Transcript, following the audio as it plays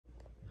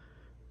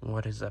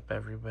What is up,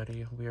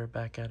 everybody? We are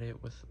back at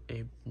it with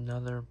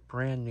another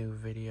brand new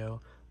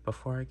video.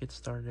 Before I get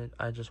started,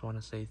 I just want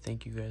to say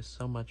thank you guys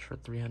so much for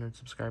 300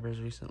 subscribers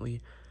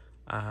recently.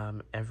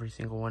 Every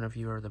single one of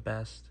you are the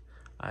best.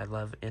 I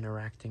love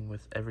interacting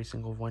with every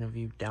single one of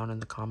you down in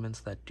the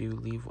comments that do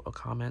leave a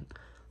comment,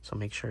 so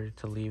make sure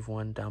to leave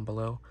one down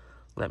below.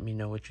 Let me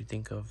know what you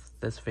think of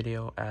this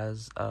video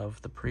as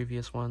of the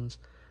previous ones.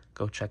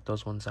 Go check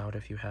those ones out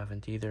if you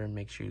haven't either, and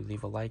make sure you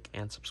leave a like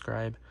and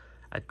subscribe.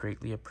 I'd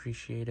greatly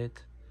appreciate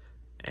it.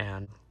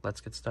 And let's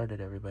get started,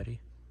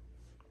 everybody.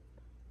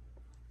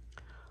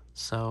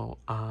 So,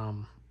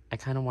 I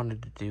kind of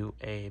wanted to do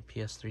a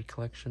PS3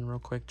 collection real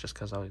quick just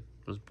because I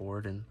was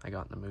bored and I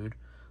got in the mood.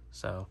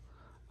 So,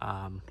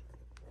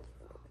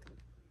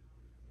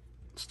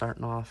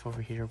 starting off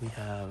over here, we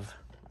have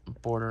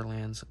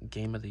Borderlands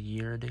Game of the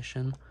Year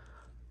Edition.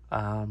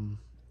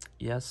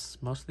 Yes,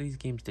 most of these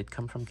games did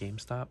come from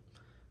GameStop,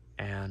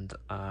 and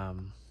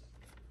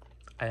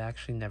I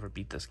actually never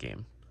beat this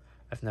game.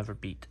 I've never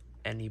beat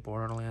any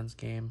Borderlands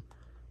game.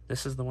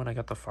 This is the one I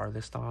got the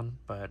farthest on,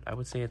 but I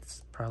would say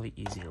it's probably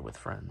easier with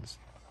friends.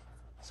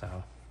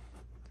 So,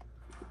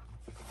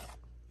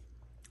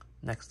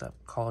 next up,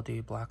 Call of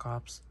Duty Black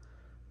Ops.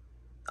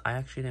 I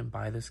actually didn't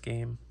buy this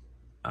game.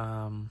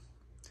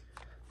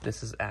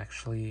 This is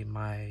actually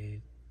my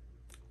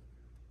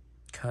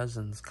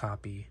cousin's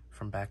copy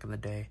from back in the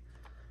day.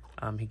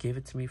 He gave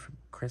it to me for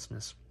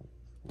Christmas,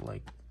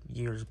 like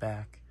years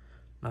back.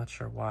 Not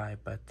sure why,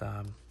 but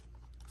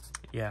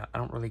yeah, I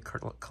don't really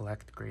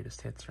collect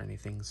greatest hits or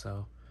anything,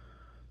 so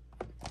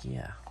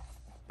yeah.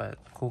 But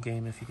cool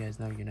game. If you guys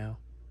know, you know.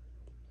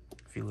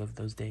 If you live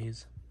those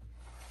days.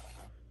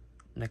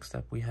 Next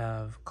up, we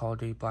have Call of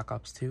Duty Black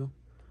Ops 2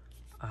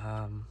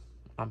 on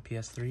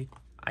PS3.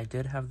 I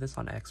did have this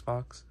on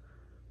Xbox,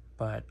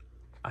 but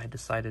I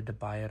decided to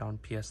buy it on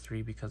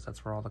PS3 because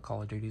that's where all the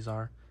Call of Duties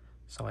are.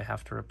 So I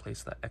have to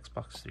replace the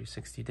Xbox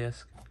 360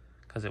 disc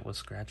because it was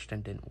scratched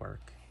and didn't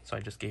work. So I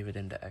just gave it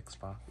into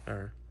Xbox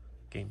or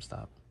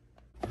GameStop.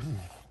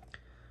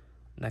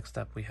 Next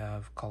up, we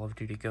have Call of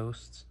Duty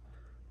Ghosts.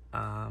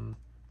 I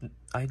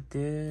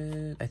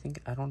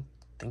don't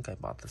think I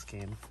bought this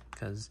game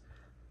because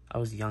I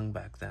was young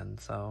back then,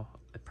 so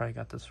I probably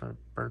got this for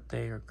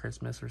birthday or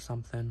Christmas or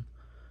something.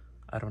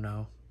 I don't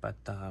know, but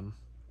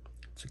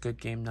it's a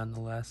good game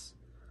nonetheless.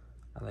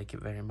 I like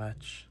it very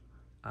much.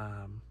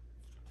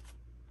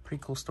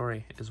 Pretty cool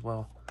story as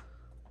well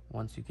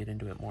once you get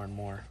into it more and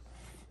more.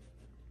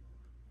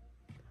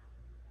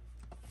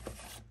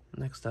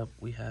 Next up,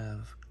 we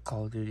have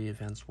Call of Duty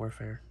Advanced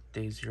Warfare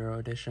Day Zero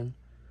Edition.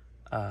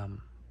 I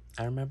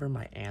remember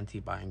my auntie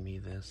buying me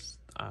this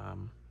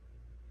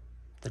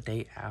the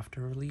day after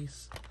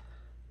release.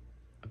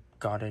 I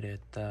got it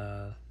at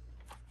a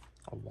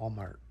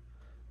Walmart.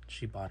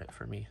 She bought it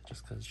for me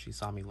just because she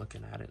saw me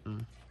looking at it,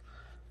 and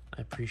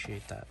I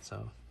appreciate that.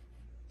 So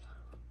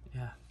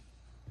yeah.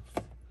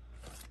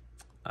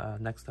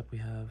 Next up, we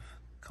have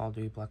Call of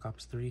Duty Black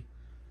Ops 3.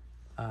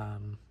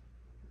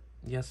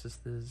 Yes,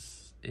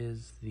 this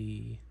is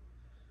the,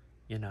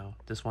 you know,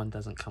 this one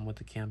doesn't come with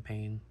the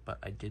campaign, but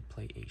I did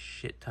play a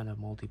shit ton of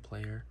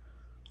multiplayer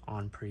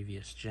on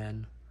previous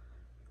gen.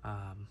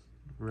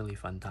 Really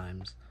fun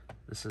times.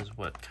 This is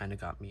what kind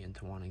of got me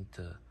into wanting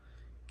to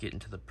get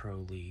into the pro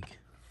league.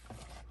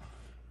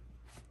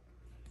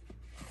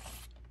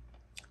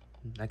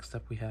 Next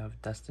up, we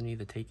have Destiny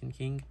the Taken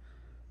King,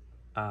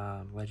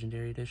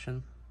 Legendary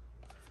Edition.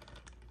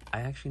 I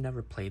actually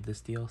never played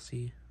this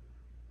DLC.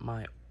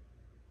 My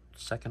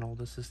second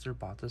oldest sister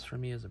bought this for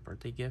me as a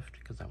birthday gift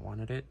because I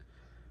wanted it,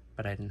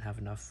 but I didn't have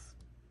enough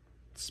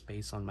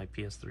space on my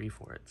PS3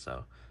 for it,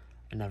 so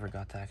I never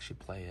got to actually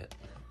play it.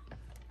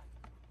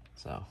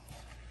 So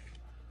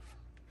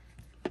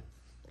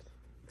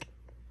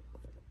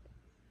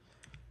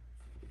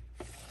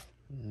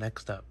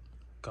next up,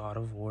 God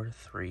of War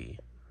 3.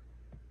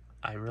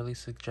 I really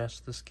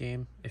suggest this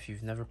game if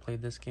you've never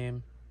played this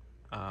game.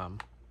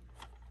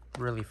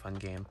 Really fun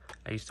game.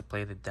 I used to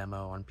play the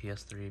demo on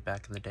PS3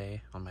 back in the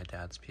day, on my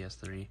dad's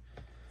PS3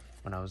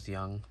 when I was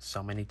young,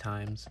 so many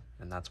times,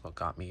 and that's what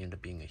got me into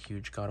being a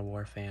huge God of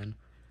War fan.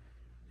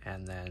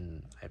 And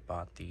then I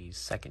bought the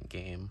second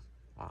game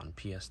on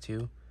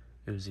PS2.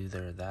 It was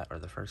either that or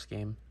the first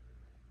game.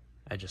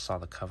 I just saw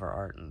the cover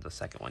art and the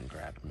second one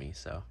grabbed me,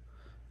 so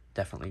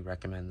definitely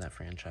recommend that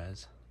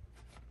franchise.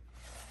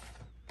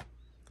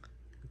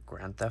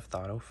 Grand Theft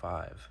Auto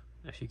 5.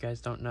 If you guys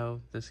don't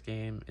know, this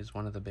game is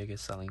one of the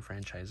biggest selling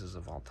franchises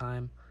of all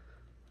time.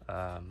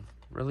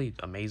 Really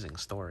amazing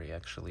story,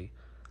 actually.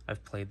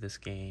 I've played this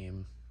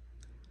game,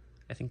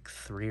 I think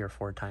 3 or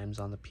 4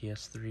 times on the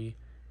PS3,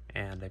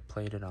 and I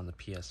played it on the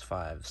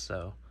PS5,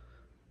 so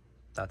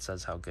that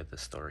says how good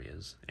this story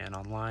is. And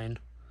online,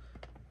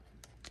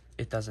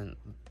 it doesn't,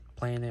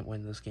 playing it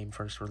when this game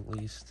first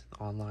released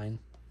online,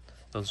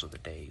 those were the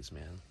days,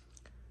 man.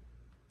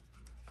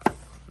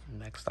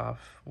 Next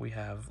off, we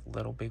have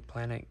Little Big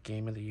Planet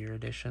Game of the Year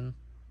Edition.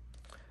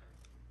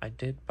 I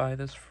did buy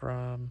this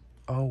from...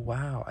 Oh,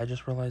 wow. I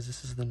just realized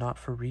this is the not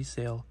for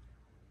resale.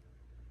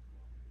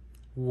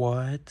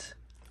 What?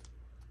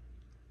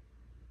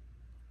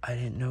 I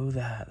didn't know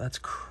that. That's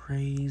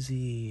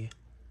crazy.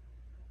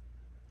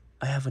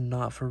 I have a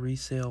not for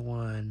resale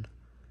one.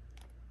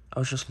 I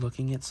was just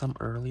looking at some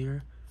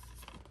earlier,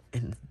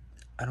 and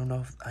I don't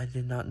know if I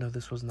did not know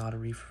this was not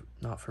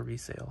for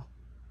resale.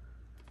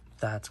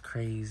 That's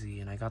crazy.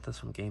 And I got this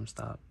from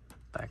GameStop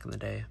back in the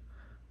day,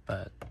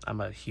 but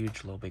I'm a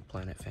huge Little Big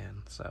Planet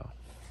fan, so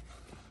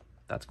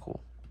that's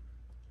cool.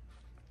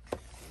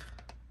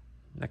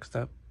 Next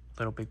up,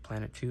 Little Big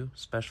Planet 2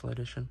 Special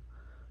Edition.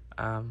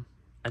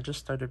 I just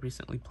started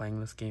recently playing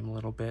this game a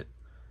little bit.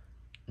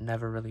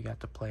 Never really got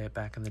to play it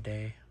back in the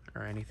day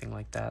or anything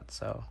like that,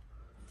 so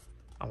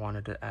I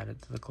wanted to add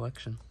it to the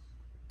collection.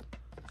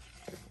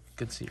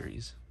 Good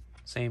series.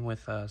 Same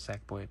with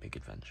Sackboy: Big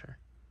Adventure.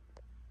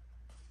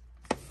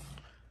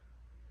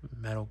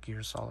 Metal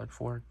Gear Solid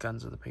 4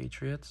 Guns of the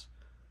Patriots.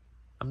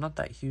 I'm not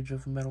that huge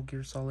of a Metal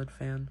Gear Solid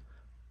fan,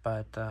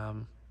 but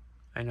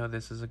I know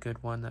this is a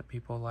good one that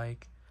people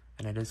like,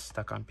 and it is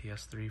stuck on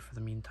PS3 for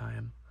the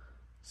meantime.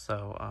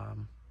 So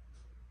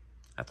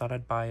I thought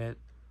I'd buy it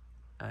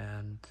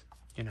and,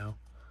 you know,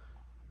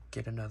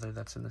 get another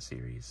that's in the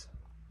series.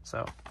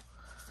 So,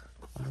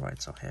 I wonder why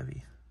it's so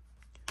heavy.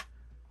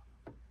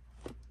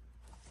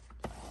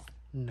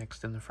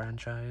 Next in the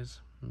franchise,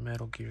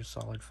 Metal Gear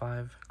Solid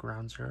 5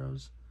 Ground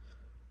Zeroes.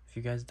 If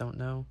you guys don't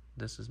know,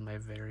 this is my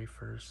very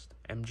first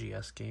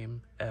MGS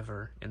game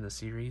ever in the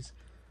series.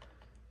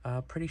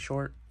 Pretty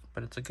short,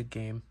 but it's a good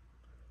game.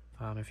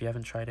 If you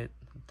haven't tried it,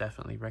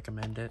 definitely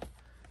recommend it.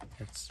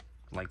 It's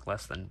like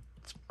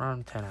it's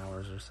around 10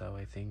 hours or so,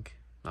 I think.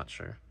 Not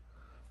sure.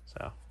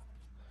 So,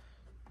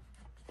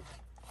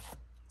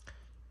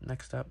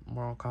 next up,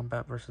 Mortal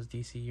Kombat vs.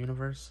 DC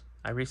Universe.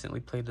 I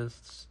recently played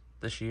this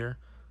year,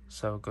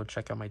 so go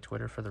check out my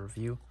Twitter for the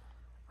review.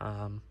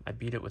 I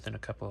beat it within a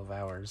couple of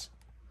hours,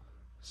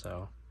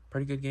 so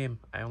pretty good game.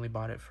 I only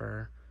bought it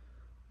for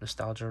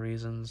nostalgia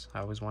reasons. I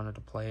always wanted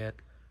to play it.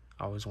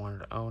 I always wanted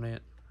to own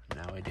it.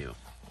 Now I do.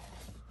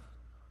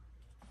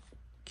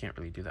 Can't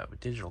really do that with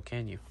digital,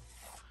 can you?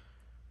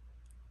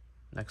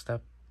 Next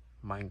up,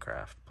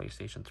 Minecraft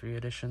PlayStation 3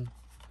 edition.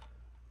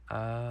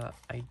 I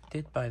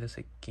did buy this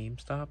at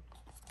GameStop.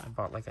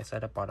 Like I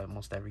said, I bought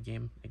almost every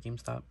game at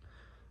GameStop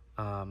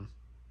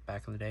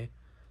back in the day.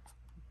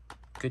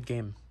 Good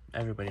game.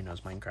 Everybody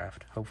knows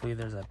Minecraft. Hopefully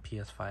there's a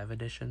PS5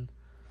 edition,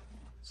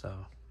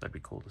 so that'd be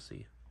cool to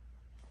see.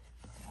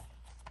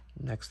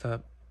 Next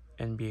up,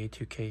 NBA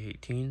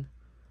 2K18.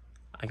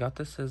 I got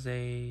this as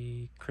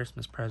a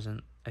Christmas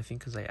present, I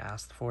think because I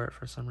asked for it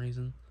for some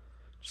reason,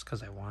 just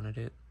because I wanted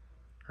it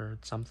or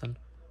something.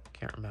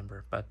 Can't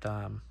remember, but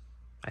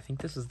I think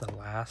this is the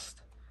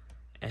last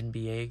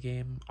NBA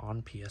game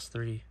on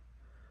PS3,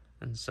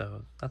 and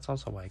so that's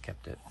also why I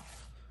kept it.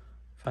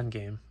 Fun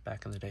game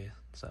back in the day.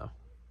 So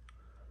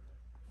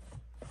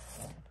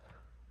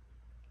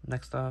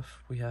next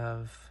off, we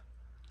have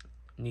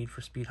Need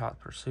for Speed Hot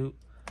Pursuit.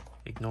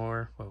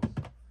 Ignore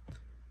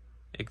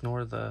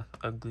the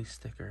ugly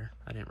sticker.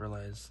 I didn't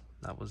realize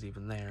that was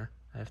even there.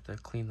 I have to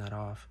clean that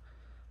off.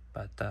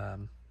 But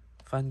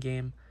fun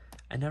game.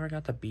 I never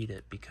got to beat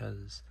it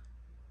because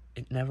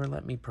it never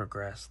let me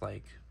progress.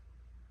 Like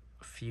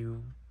a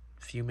few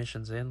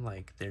missions in,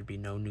 like there'd be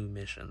no new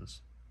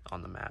missions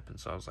on the map, and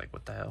so I was like,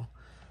 what the hell?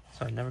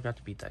 So I never got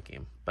to beat that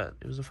game, but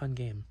it was a fun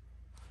game.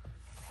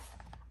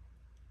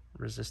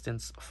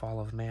 Resistance Fall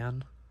of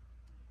Man,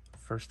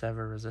 first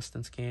ever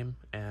Resistance game,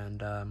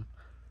 and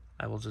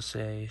I will just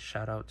say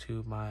shout out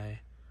to my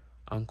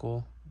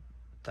uncle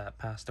that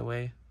passed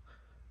away.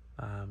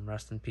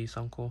 Rest in peace,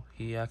 uncle.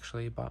 He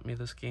actually bought me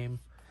this game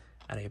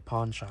at a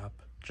pawn shop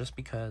just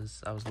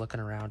because I was looking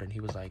around and he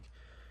was like,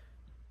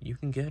 you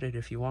can get it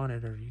if you want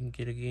it, or you can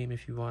get a game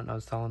if you want. And I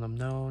was telling him,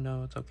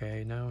 no, it's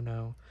okay,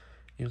 no.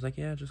 He was like,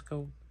 yeah, just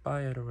go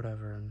buy it or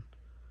whatever and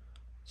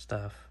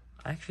stuff.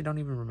 I actually don't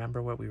even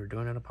remember what we were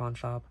doing at a pawn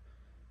shop.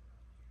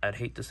 I'd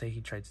hate to say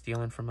he tried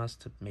stealing from us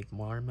to make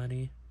more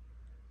money,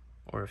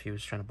 or if he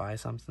was trying to buy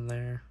something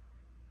there.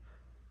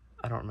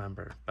 I don't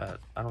remember, but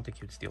I don't think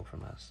he would steal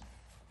from us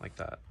like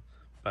that.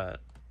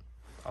 But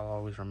I'll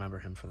always remember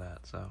him for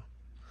that, so.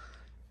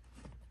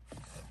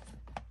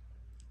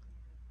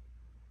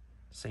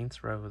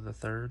 Saints Row the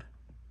Third.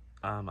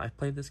 I've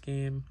played this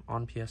game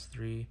on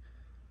PS3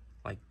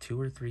 like 2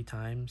 or 3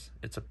 times.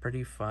 It's a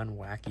pretty fun,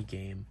 wacky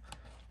game.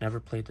 Never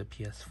played the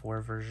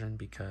PS4 version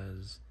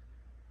because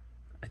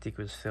I think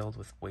it was filled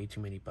with way too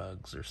many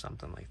bugs or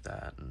something like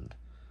that, and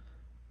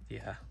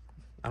yeah,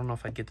 I don't know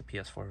if I'd get the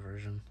PS4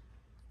 version.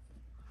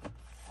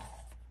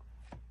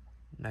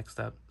 Next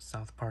up,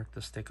 South Park: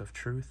 The Stick of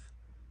Truth.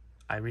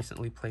 I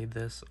recently played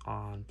this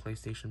on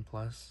PlayStation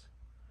Plus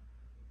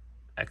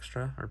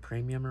Extra or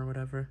Premium or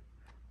whatever.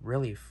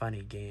 Really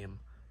funny game.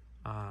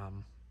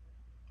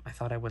 I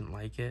thought I wouldn't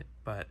like it,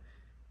 but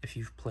if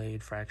you've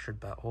played Fractured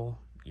Butthole,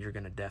 you're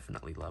gonna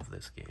definitely love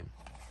this game.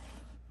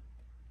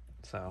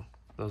 So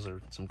those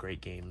are some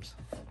great games.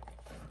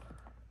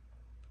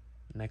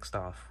 Next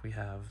off, we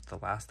have The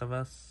Last of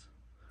Us.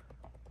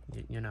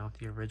 You know,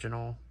 the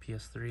original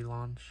PS3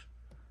 launch.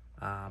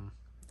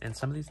 And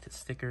some of these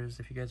stickers,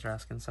 if you guys are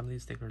asking, some of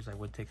these stickers I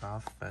would take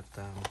off, but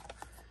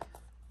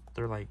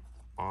they're like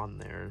on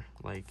there.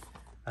 Like,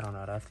 I don't know,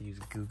 I'd have to use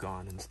Goo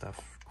Gone and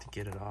stuff to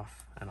get it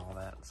off and all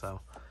that.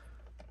 So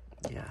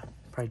yeah,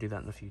 probably do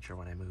that in the future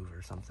when I move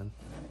or something.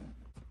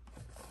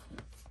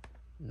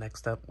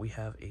 Next up, we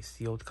have a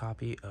sealed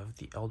copy of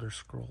The Elder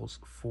Scrolls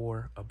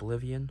 4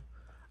 Oblivion.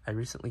 I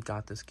recently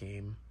got this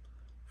game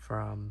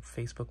from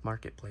Facebook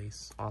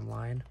Marketplace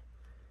online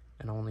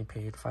and only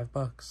paid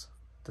 $5.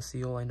 The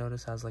seal, I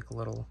notice, has like a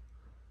little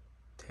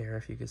tear,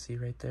 if you can see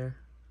right there.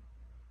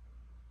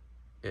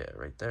 Yeah,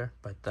 right there.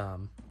 But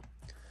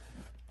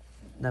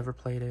never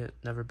played it,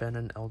 never been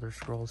an Elder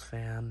Scrolls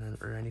fan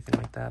or anything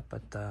like that,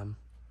 but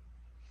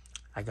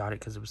I got it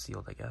because it was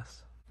sealed, I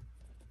guess.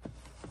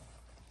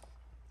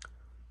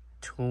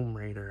 Tomb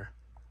Raider.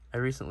 I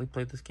recently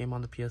played this game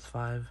on the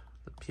PS5,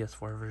 the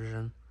PS4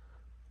 version.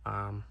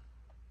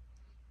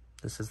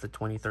 This is the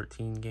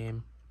 2013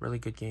 game. Really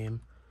good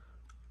game.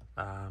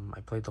 I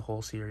played the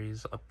whole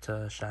series up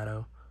to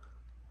Shadow.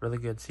 Really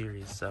good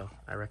series, so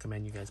I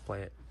recommend you guys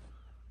play it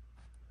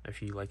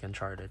if you like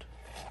Uncharted.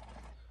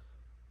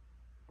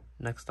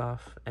 Next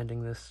off,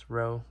 ending this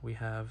row, we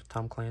have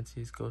Tom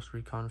Clancy's Ghost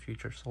Recon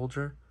Future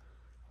Soldier.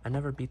 I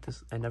never beaten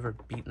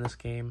this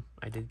game.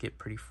 I did get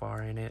pretty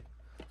far in it.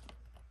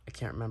 I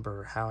can't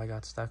remember how I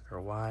got stuck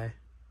or why,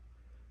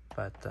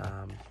 but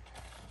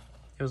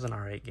it was an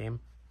alright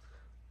game.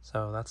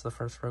 So that's the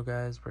first row,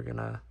 guys. We're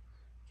gonna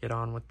get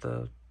on with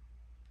the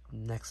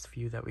next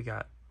few that we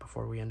got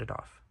before we end it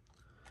off.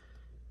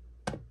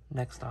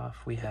 Next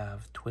off, we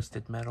have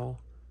Twisted Metal.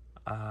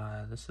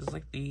 This is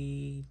like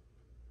the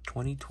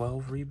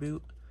 2012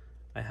 reboot.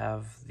 I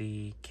have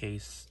the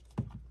case,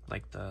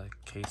 like the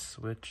case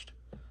switched,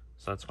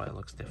 so that's why it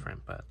looks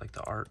different, but like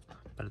the art,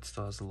 but it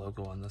still has the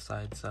logo on the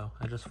side, so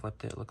I just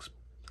flipped it. It looks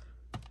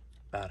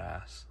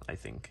badass, I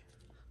think.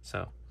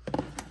 So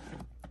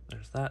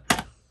there's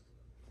that.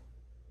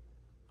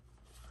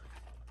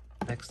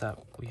 Next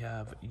up, we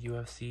have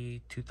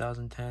UFC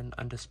 2010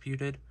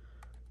 Undisputed.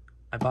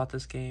 I bought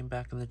this game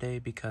back in the day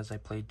because I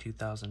played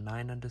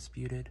 2009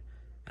 Undisputed,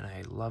 and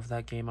I loved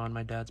that game on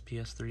my dad's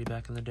PS3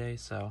 back in the day,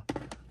 so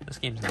this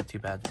game's not too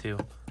bad too.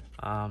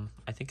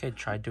 I think I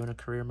tried doing a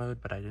career mode,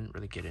 but I didn't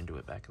really get into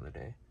it back in the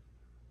day.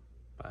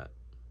 But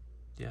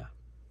yeah.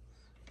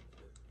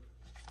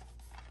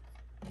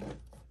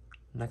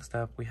 Next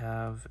up we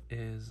have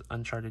is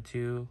Uncharted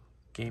 2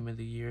 Game of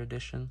the Year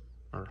Edition,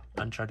 or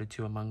Uncharted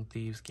 2 Among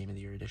Thieves Game of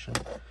the Year Edition.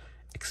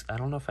 I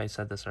don't know if I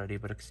said this already,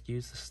 but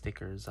excuse the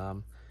stickers.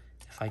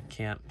 If I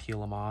can't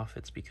peel them off,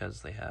 it's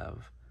because I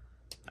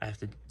have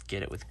to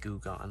get it with Goo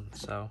Gone,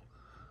 so,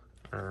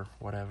 or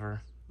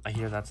whatever. I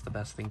hear that's the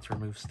best thing to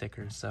remove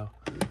stickers, so.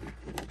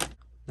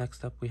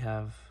 Next up we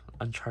have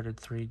Uncharted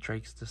 3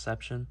 Drake's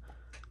Deception.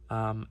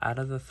 Out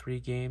of the 3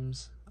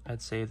 games,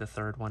 I'd say the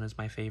third one is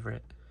my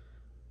favorite.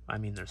 I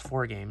mean, there's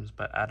 4 games,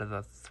 but out of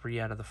the 3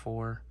 out of the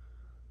 4,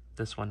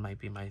 this one might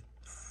be my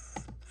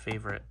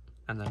favorite,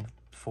 and then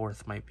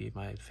 4th might be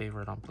my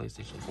favorite on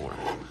PlayStation 4.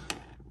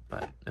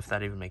 But if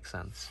that even makes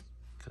sense,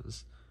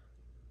 because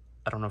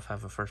I don't know if I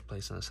have a first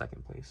place and a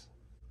second place.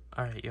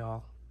 Alright,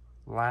 y'all.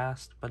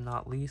 Last but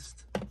not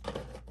least,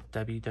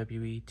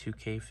 WWE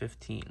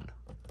 2K15.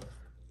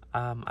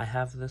 I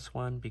have this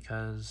one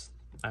because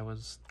I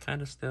was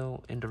kind of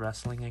still into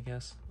wrestling, I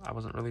guess. I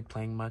wasn't really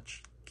playing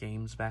much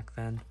games back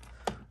then.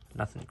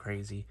 Nothing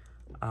crazy.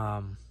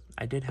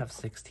 I did have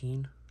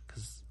 16,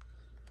 because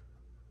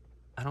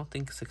I don't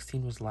think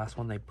 16 was the last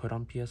one they put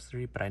on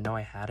PS3, but I know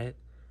I had it.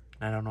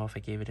 And I don't know if I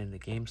gave it into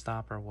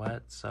GameStop or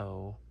what,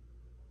 so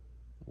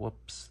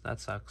whoops, that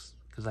sucks,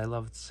 because I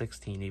loved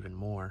 16 even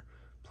more,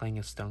 playing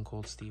as Stone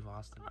Cold Steve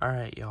Austin.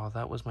 Alright, y'all,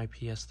 that was my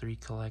PS3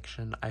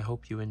 collection. I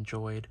hope you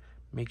enjoyed.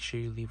 Make sure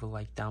you leave a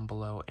like down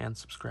below and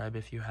subscribe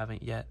if you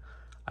haven't yet.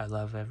 I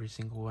love every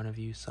single one of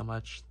you so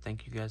much.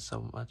 Thank you guys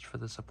so much for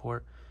the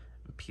support.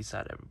 Peace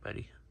out,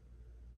 everybody.